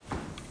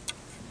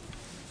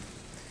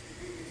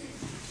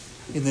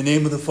In the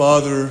name of the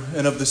Father,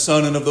 and of the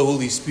Son, and of the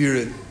Holy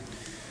Spirit,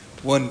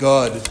 one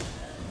God.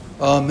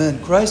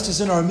 Amen. Christ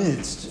is in our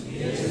midst.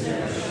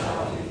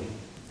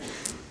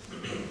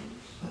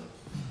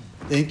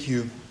 Thank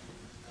you.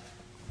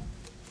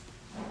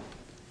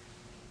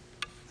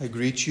 I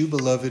greet you,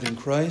 beloved in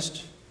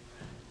Christ,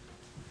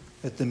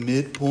 at the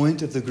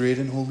midpoint of the great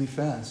and holy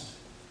fast.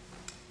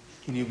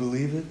 Can you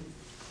believe it?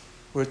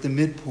 We're at the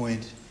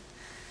midpoint.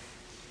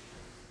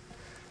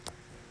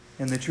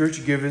 And the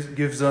church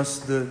gives us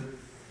the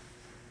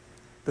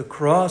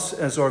cross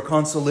as our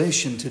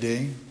consolation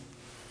today.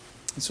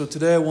 And so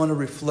today I want to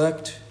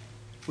reflect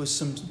with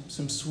some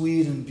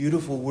sweet and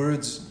beautiful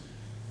words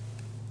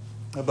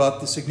about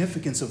the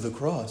significance of the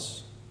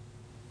cross.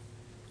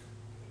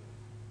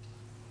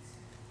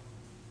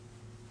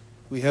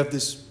 We have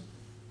this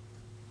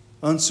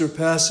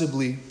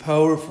unsurpassably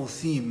powerful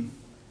theme.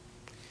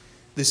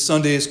 This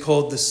Sunday is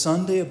called the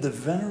Sunday of the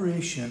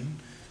Veneration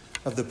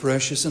of the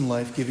Precious and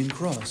Life-Giving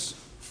Cross.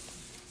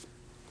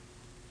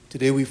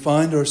 Today we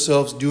find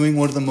ourselves doing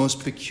one of the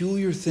most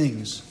peculiar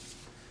things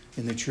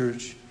in the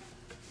church,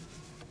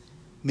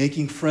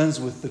 making friends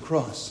with the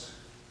cross,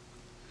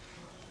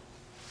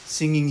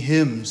 singing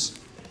hymns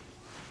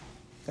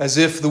as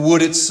if the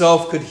wood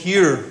itself could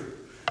hear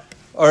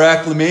our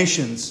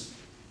acclamations,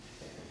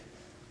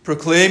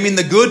 proclaiming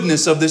the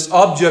goodness of this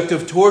object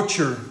of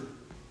torture,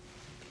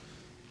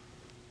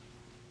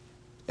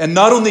 and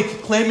not only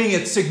claiming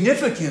its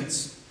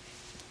significance,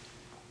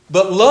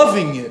 but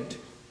loving it.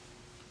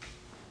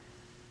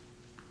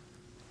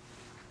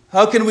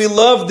 How can we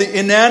love the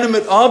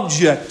inanimate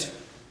object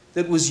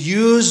that was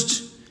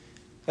used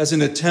as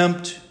an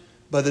attempt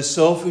by the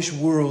selfish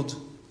world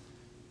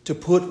to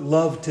put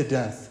love to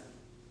death?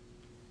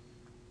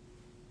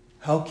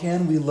 How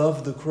can we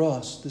love the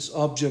cross, this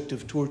object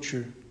of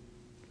torture?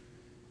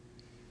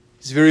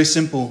 It's very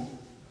simple.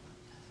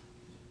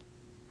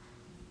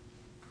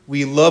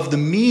 We love the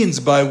means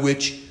by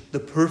which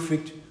the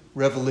perfect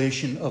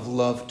revelation of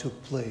love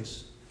took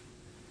place.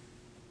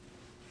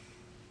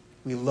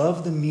 We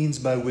love the means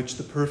by which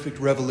the perfect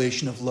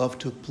revelation of love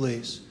took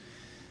place.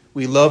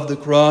 We love the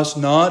cross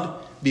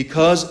not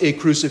because a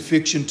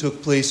crucifixion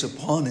took place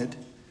upon it.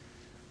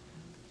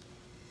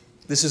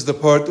 This is the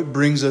part that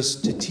brings us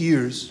to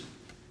tears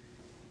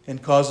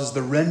and causes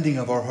the rending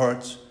of our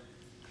hearts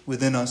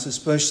within us,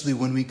 especially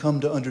when we come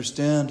to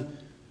understand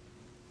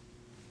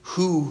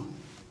who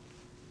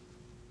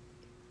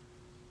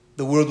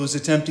the world was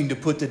attempting to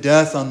put to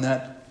death on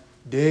that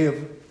day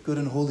of Good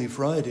and Holy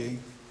Friday.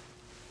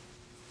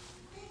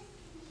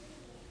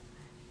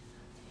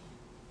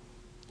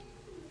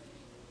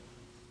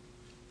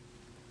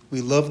 We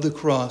love the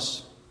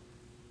cross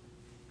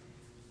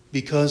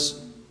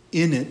because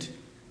in it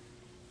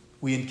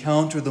we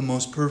encounter the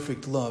most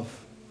perfect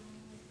love.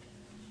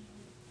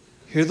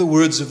 Hear the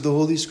words of the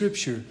Holy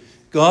Scripture.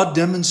 God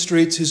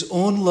demonstrates His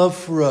own love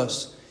for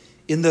us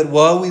in that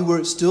while we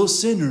were still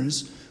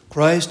sinners,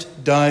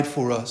 Christ died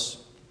for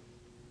us.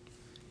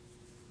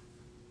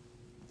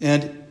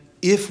 And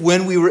if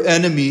when we were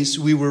enemies,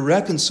 we were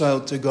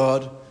reconciled to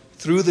God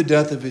through the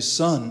death of His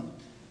Son,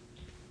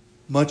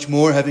 much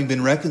more, having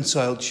been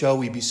reconciled, shall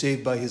we be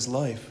saved by His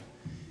life.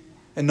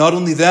 And not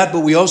only that,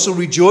 but we also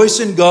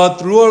rejoice in God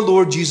through our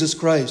Lord Jesus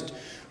Christ,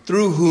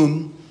 through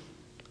whom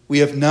we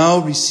have now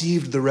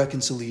received the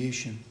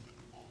reconciliation.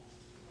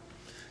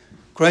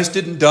 Christ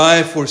didn't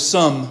die for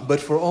some,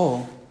 but for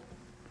all,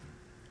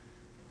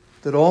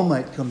 that all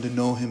might come to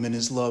know Him and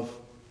His love.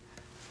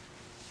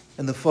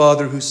 And the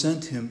Father who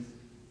sent Him,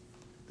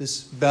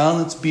 this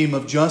balance beam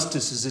of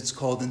justice, as it's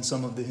called in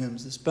some of the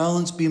hymns, this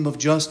balance beam of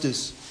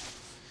justice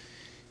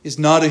is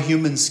not a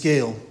human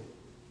scale.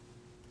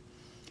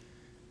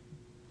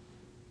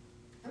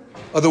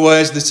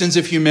 Otherwise, the sins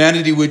of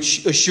humanity would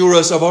assure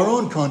us of our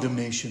own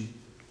condemnation.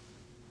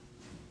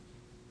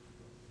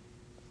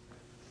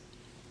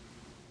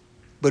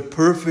 But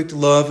perfect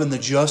love and the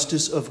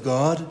justice of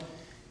God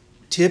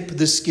tip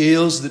the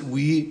scales that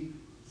we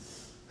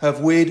have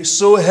weighed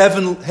so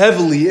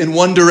heavily in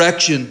one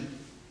direction,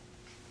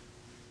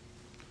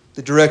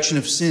 the direction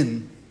of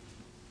sin.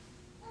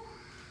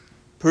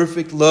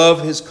 Perfect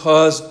love has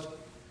caused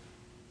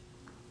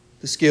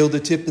the scale to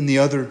tip in the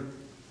other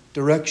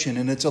direction,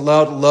 and it's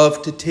allowed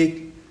love to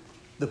take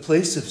the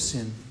place of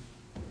sin.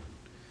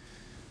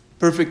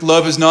 Perfect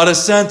love is not a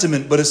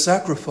sentiment, but a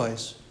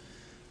sacrifice.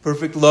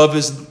 Perfect love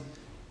is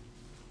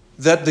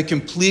that the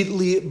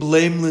completely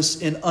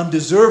blameless and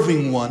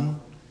undeserving one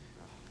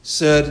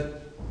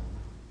said,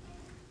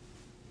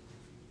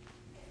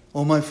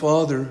 "Oh, my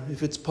Father,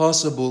 if it's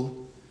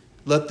possible,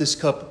 let this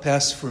cup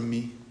pass from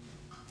me.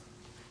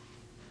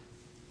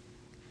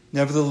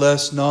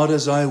 Nevertheless, not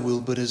as I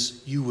will, but as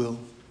you will."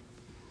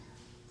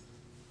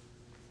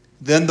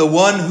 Then the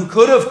one who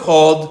could have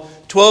called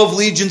 12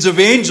 legions of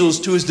angels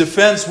to his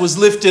defense was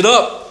lifted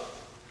up,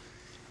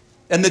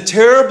 and the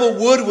terrible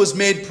wood was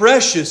made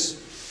precious,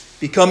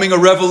 becoming a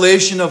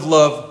revelation of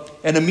love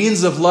and a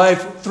means of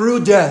life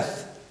through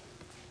death.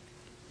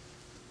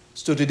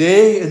 So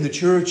today in the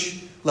church,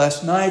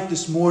 last night,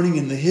 this morning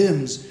in the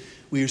hymns,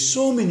 we hear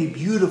so many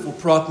beautiful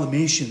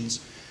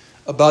proclamations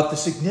about the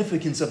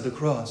significance of the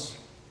cross.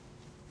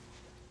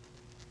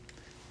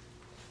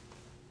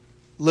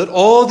 Let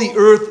all the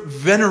earth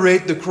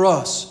venerate the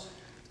cross,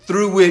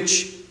 through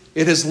which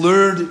it has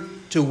learned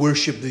to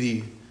worship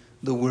thee,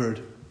 the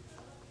Word.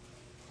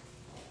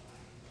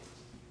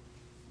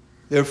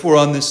 Therefore,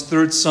 on this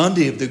third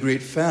Sunday of the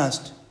great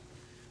fast,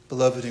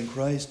 beloved in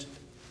Christ,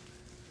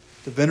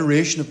 the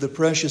veneration of the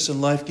precious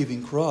and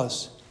life-giving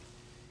cross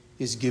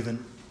is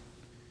given.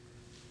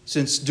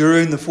 Since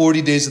during the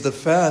 40 days of the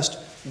fast,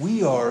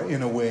 we are,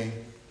 in a way,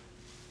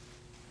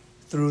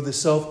 through the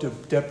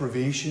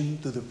self-deprivation,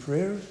 through the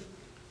prayer,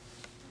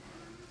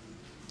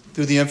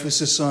 through the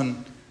emphasis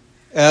on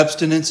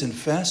abstinence and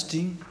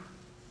fasting,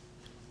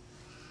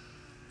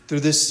 through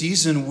this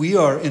season, we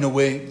are, in a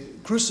way,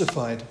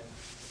 crucified,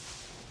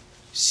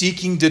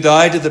 seeking to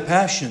die to the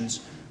passions,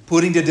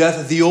 putting to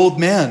death the old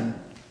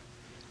man,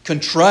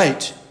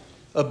 contrite,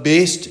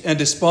 abased, and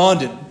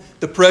despondent.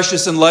 The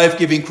precious and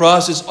life-giving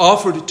cross is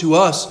offered to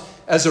us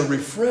as a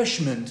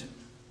refreshment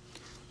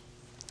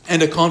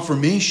and a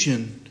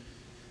confirmation,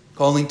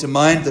 calling to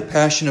mind the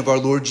passion of our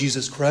Lord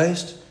Jesus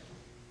Christ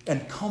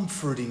and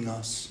comforting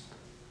us.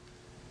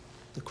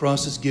 The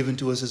cross is given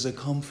to us as a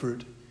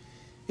comfort.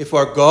 If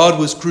our God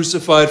was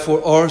crucified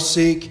for our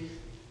sake,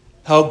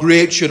 how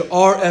great should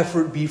our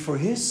effort be for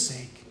His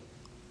sake?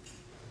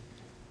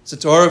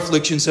 Since our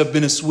afflictions have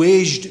been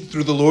assuaged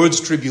through the Lord's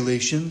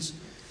tribulations,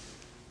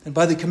 and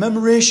by the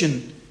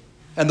commemoration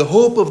and the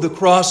hope of the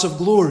cross of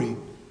glory.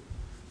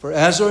 For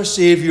as our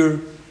Savior,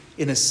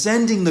 in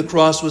ascending the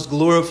cross, was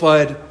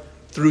glorified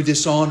through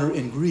dishonor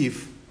and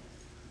grief,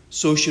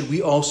 so should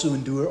we also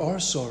endure our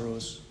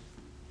sorrows,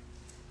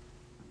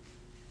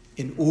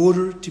 in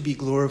order to be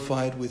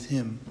glorified with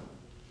Him.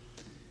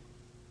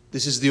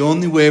 This is the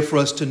only way for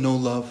us to know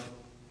love.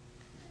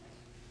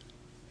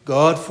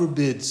 God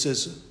forbid,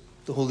 says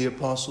the Holy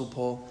Apostle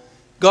Paul,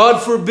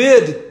 God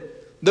forbid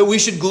that we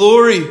should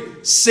glory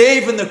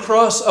save in the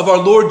cross of our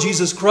Lord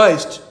Jesus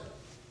Christ.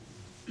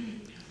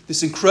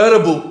 This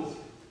incredible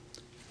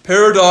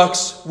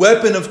paradox,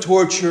 weapon of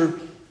torture,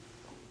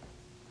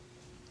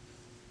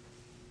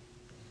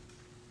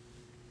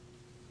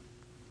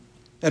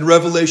 and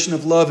revelation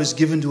of love is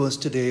given to us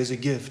today as a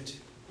gift.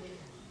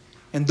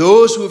 And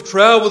those who have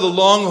traveled a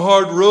long,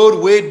 hard road,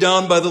 weighed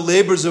down by the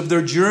labors of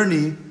their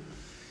journey,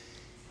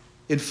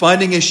 in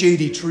finding a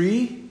shady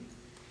tree,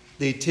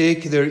 they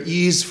take their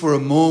ease for a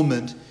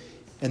moment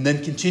and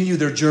then continue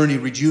their journey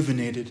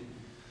rejuvenated.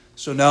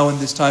 So now in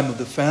this time of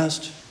the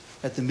fast,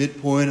 at the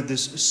midpoint of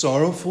this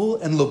sorrowful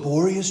and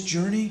laborious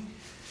journey,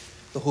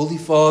 the Holy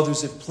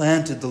Fathers have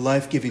planted the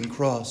life-giving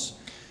cross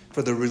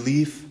for the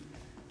relief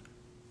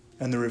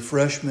and the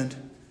refreshment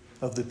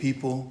of the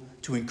people,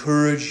 to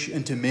encourage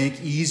and to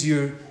make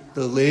easier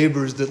the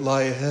labors that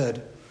lie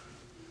ahead.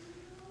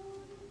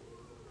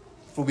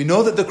 For we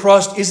know that the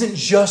cross isn't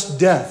just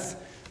death,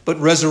 but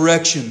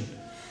resurrection.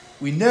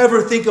 We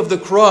never think of the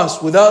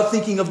cross without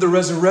thinking of the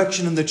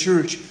resurrection in the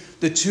church.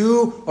 The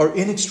two are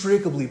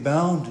inextricably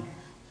bound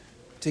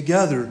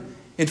together.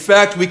 In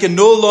fact, we can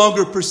no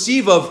longer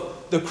perceive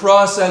of the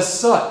cross as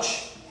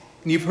such.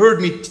 And you've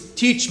heard me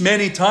teach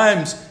many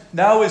times,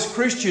 now as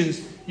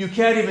Christians, you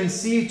can't even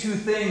see two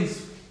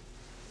things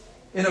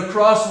in a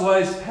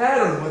crosswise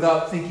pattern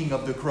without thinking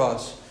of the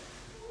cross.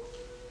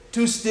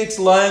 Two sticks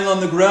lying on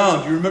the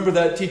ground. You remember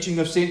that teaching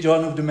of St.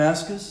 John of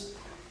Damascus?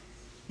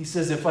 He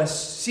says, if I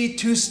see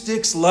two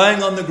sticks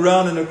lying on the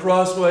ground in a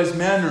crosswise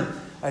manner,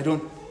 I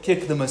don't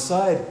kick them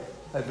aside.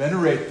 I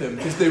venerate them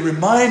because they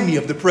remind me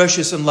of the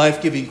precious and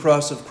life-giving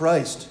cross of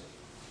Christ.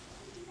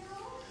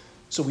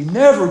 So we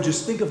never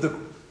just think of the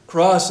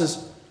cross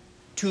as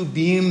two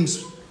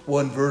beams,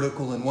 one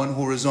vertical and one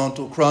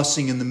horizontal,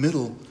 crossing in the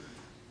middle.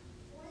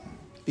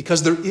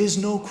 Because there is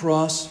no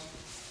cross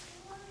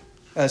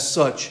as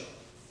such.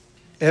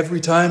 Every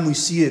time we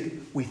see it,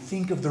 we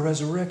think of the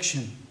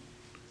resurrection.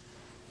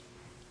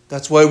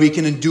 That's why we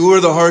can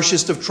endure the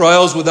harshest of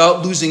trials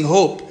without losing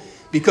hope,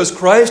 because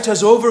Christ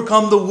has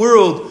overcome the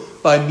world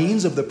by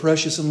means of the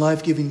precious and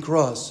life-giving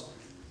cross.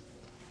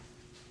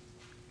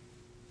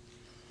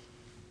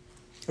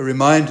 A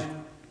reminder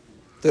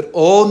that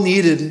all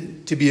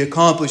needed to be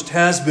accomplished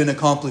has been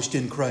accomplished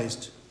in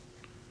Christ.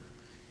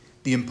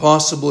 The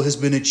impossible has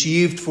been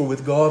achieved, for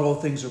with God all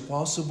things are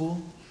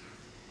possible.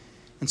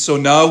 And so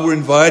now we're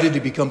invited to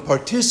become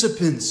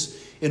participants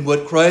in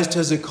what Christ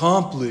has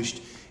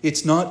accomplished.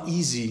 It's not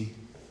easy,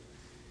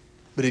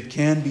 but it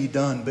can be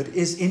done. But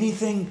is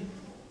anything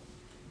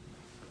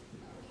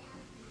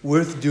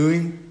worth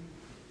doing,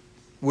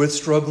 worth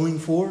struggling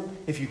for?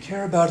 If you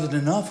care about it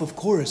enough, of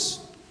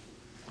course.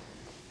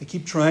 I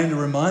keep trying to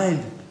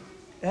remind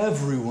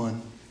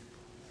everyone,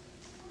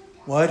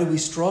 why do we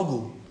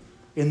struggle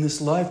in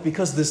this life?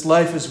 Because this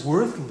life is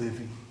worth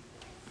living.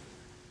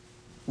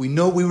 We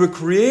know we were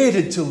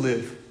created to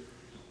live.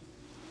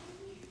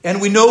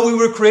 And we know we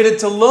were created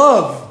to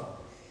love.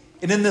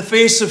 And in the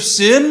face of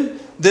sin,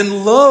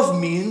 then love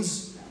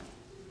means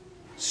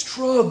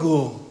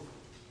struggle.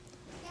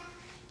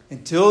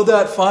 Until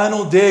that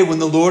final day when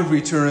the Lord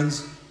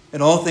returns,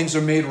 and all things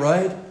are made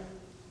right.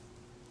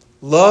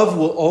 Love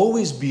will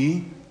always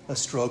be a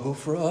struggle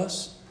for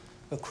us,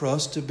 a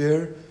cross to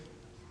bear.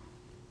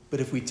 But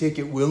if we take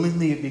it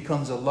willingly, it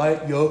becomes a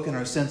light yoke in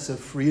our sense of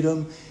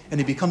freedom, and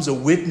it becomes a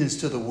witness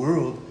to the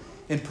world.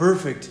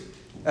 Imperfect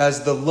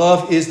as the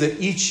love is that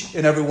each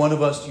and every one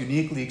of us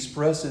uniquely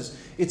expresses,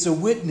 it's a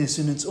witness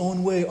in its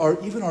own way.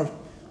 Even our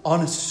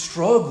honest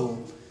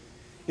struggle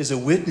is a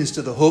witness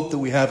to the hope that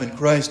we have in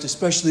Christ,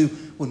 especially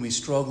when we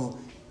struggle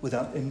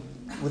without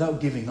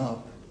giving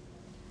up.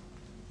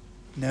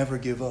 Never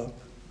give up.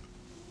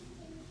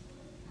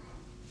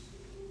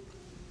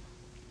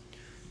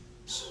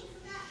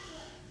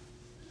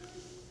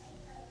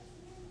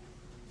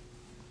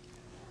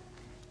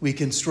 We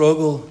can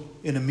struggle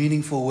in a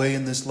meaningful way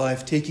in this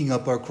life, taking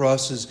up our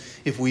crosses,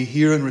 if we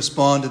hear and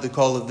respond to the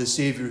call of the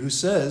Savior, who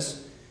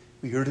says,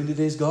 we heard in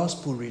today's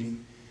gospel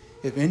reading,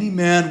 if any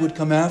man would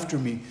come after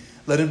me,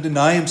 let him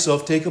deny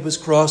himself, take up his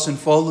cross, and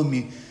follow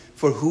me.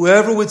 For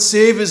whoever would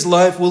save his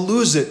life will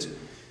lose it.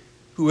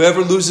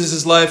 Whoever loses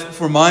his life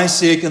for my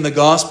sake and the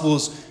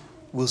gospel's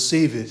will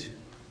save it.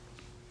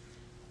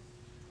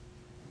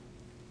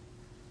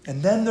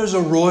 And then there's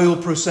a royal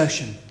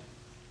procession.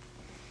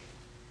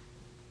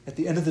 At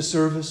the end of the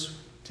service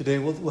today,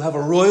 we'll have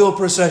a royal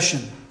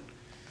procession.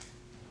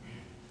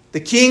 The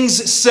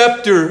king's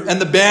scepter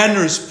and the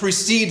banners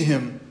precede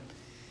him.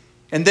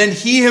 And then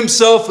he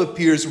himself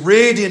appears,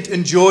 radiant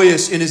and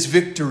joyous in his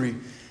victory,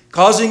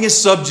 causing his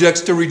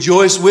subjects to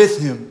rejoice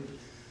with him.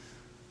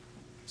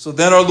 So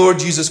then our Lord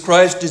Jesus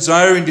Christ,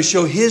 desiring to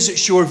show his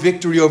sure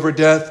victory over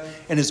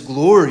death and his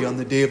glory on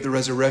the day of the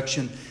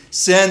resurrection,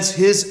 sends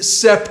his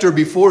scepter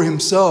before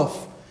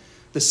himself,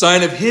 the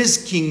sign of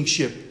his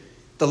kingship,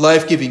 the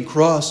life-giving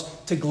cross,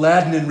 to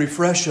gladden and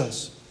refresh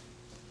us,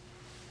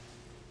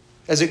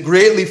 as it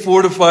greatly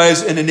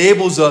fortifies and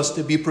enables us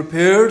to be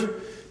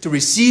prepared to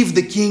receive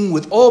the King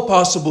with all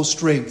possible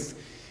strength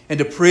and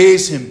to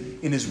praise him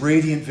in his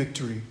radiant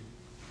victory.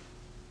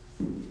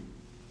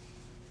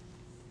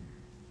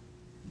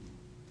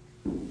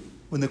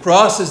 When the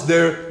cross is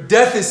there,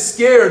 death is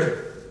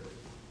scared.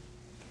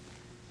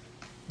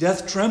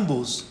 Death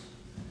trembles.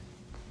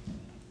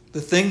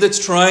 The thing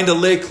that's trying to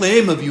lay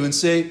claim of you and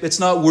say, it's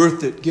not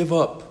worth it, give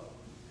up.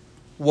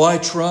 Why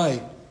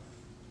try?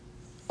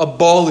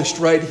 Abolished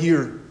right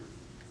here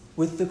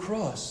with the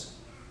cross.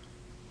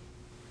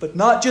 But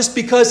not just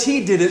because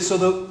he did it, so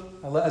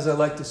that, as I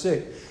like to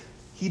say,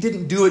 he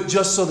didn't do it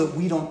just so that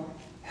we don't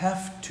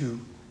have to,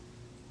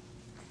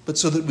 but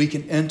so that we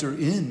can enter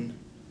in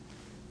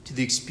to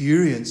the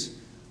experience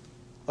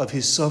of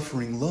his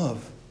suffering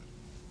love.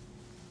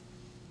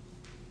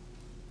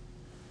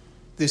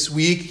 This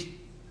week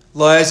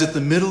lies at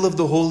the middle of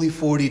the holy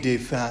 40-day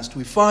fast.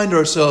 We find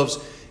ourselves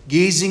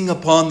gazing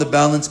upon the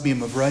balance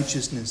beam of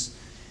righteousness,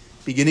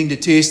 beginning to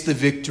taste the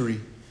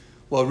victory,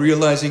 while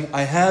realizing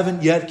I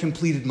haven't yet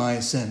completed my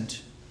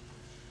ascent.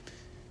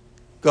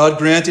 God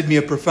granted me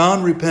a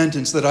profound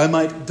repentance that I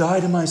might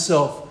die to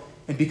myself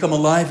and become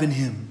alive in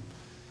him.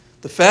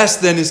 The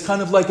fast then is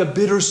kind of like a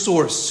bitter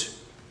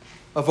source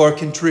of our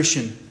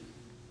contrition.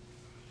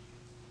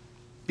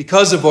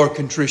 Because of our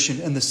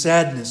contrition and the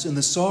sadness and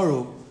the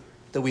sorrow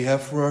that we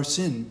have for our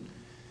sin.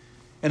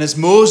 And as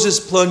Moses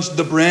plunged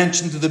the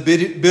branch into the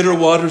bitter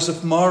waters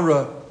of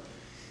Marah,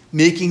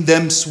 making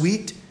them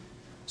sweet,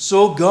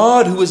 so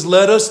God, who has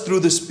led us through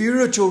the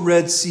spiritual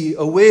Red Sea,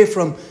 away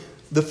from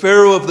the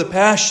Pharaoh of the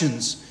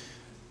passions,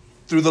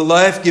 through the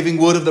life-giving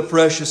wood of the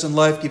precious and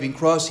life-giving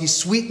cross, he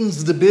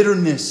sweetens the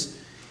bitterness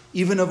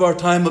even of our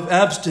time of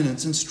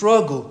abstinence and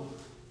struggle.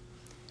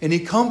 And he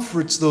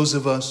comforts those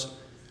of us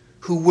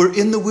who were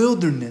in the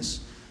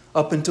wilderness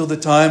up until the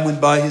time when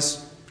by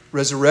his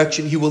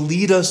resurrection he will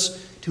lead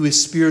us to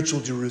his spiritual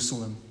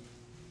Jerusalem.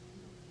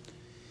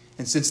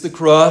 And since the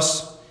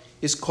cross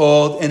is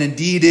called, and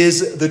indeed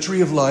is, the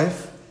tree of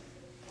life,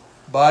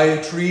 by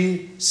a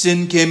tree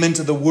sin came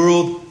into the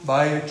world,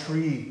 by a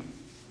tree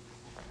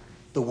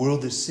the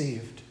world is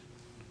saved.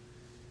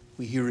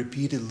 We hear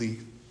repeatedly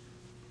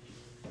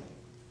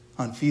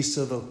on Feasts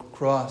of the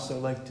Cross, I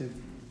like to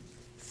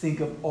think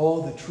of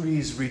all the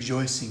trees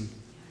rejoicing.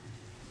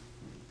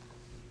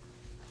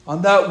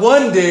 On that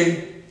one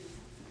day,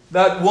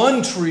 that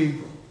one tree,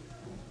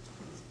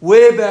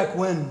 way back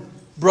when,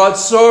 brought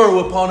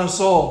sorrow upon us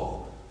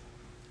all.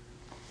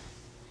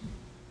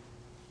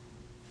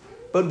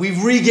 But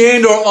we've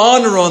regained our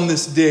honor on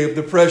this day of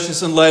the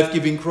precious and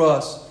life-giving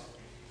cross.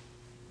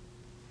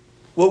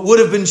 What would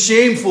have been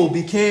shameful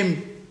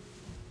became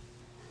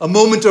a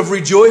moment of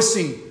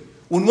rejoicing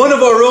when one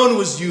of our own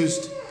was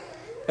used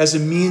as a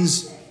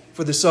means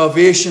for the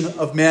salvation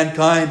of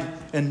mankind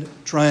and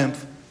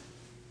triumph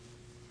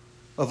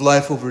of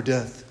life over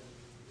death.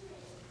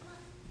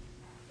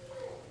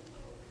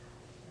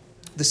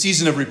 The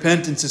season of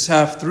repentance is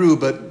half through,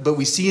 but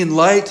we see in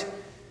light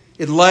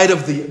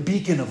of the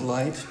beacon of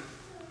light,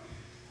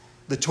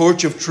 the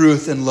torch of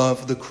truth and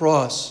love, the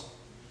cross,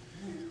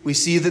 we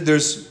see that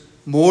there's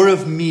more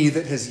of me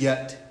that has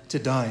yet to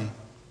die.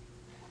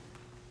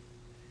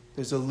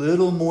 There's a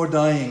little more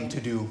dying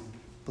to do,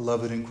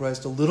 beloved in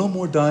Christ, a little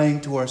more dying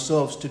to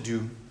ourselves to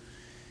do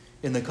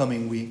in the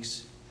coming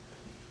weeks.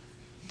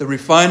 The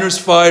refiner's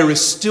fire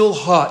is still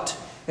hot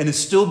and is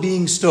still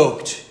being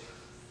stoked.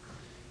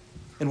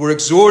 And we're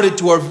exhorted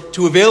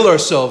to avail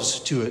ourselves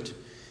to it.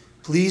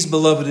 Please,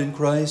 beloved in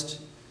Christ,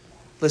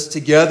 let's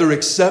together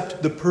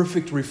accept the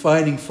perfect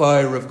refining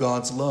fire of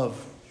God's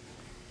love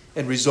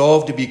and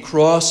resolve to be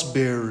cross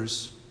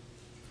bearers,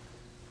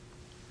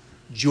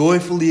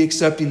 joyfully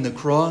accepting the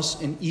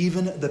cross and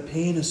even the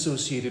pain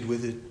associated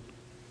with it.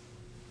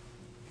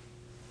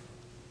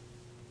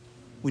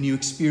 When you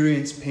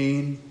experience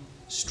pain,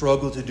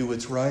 struggle to do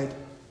what's right,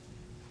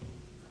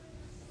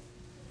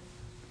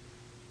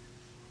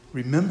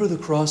 remember the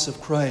cross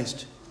of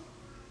Christ,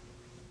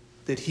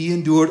 that he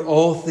endured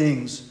all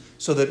things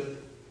so that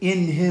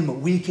in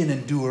him we can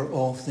endure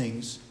all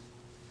things.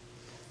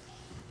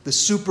 The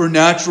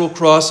supernatural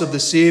cross of the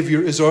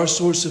Savior is our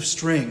source of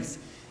strength.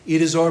 It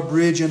is our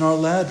bridge and our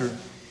ladder.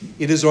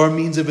 It is our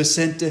means of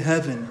ascent to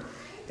heaven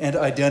and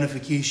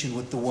identification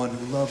with the one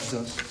who loves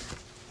us.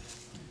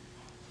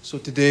 So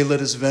today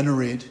let us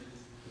venerate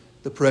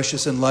the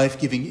precious and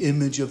life-giving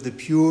image of the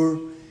pure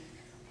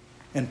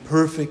and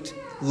perfect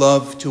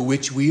love to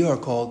which we are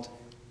called.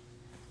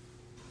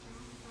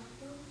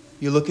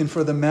 You looking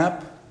for the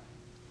map?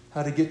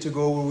 How to get to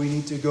go where we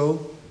need to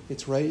go?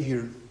 It's right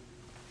here.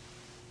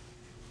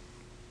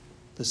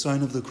 The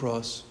sign of the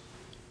cross.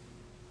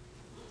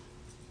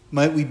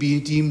 Might we be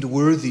deemed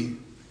worthy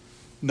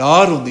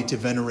not only to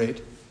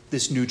venerate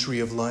this new tree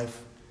of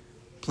life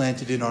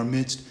planted in our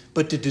midst,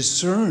 but to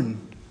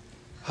discern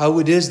how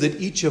it is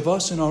that each of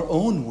us in our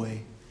own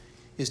way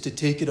is to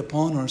take it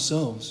upon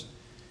ourselves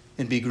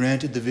and be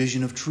granted the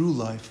vision of true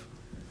life,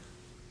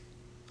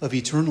 of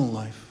eternal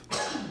life.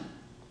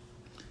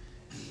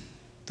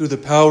 Through the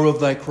power of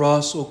thy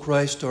cross, O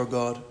Christ our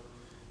God,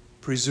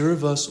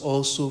 preserve us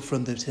also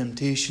from the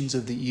temptations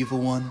of the evil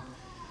one,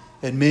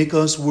 and make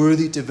us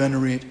worthy to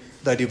venerate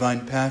thy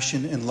divine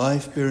passion and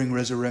life-bearing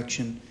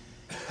resurrection,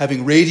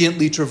 having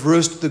radiantly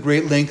traversed the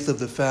great length of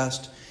the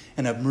fast,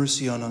 and have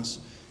mercy on us,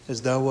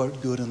 as thou art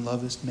good and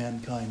lovest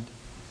mankind.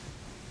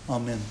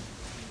 Amen.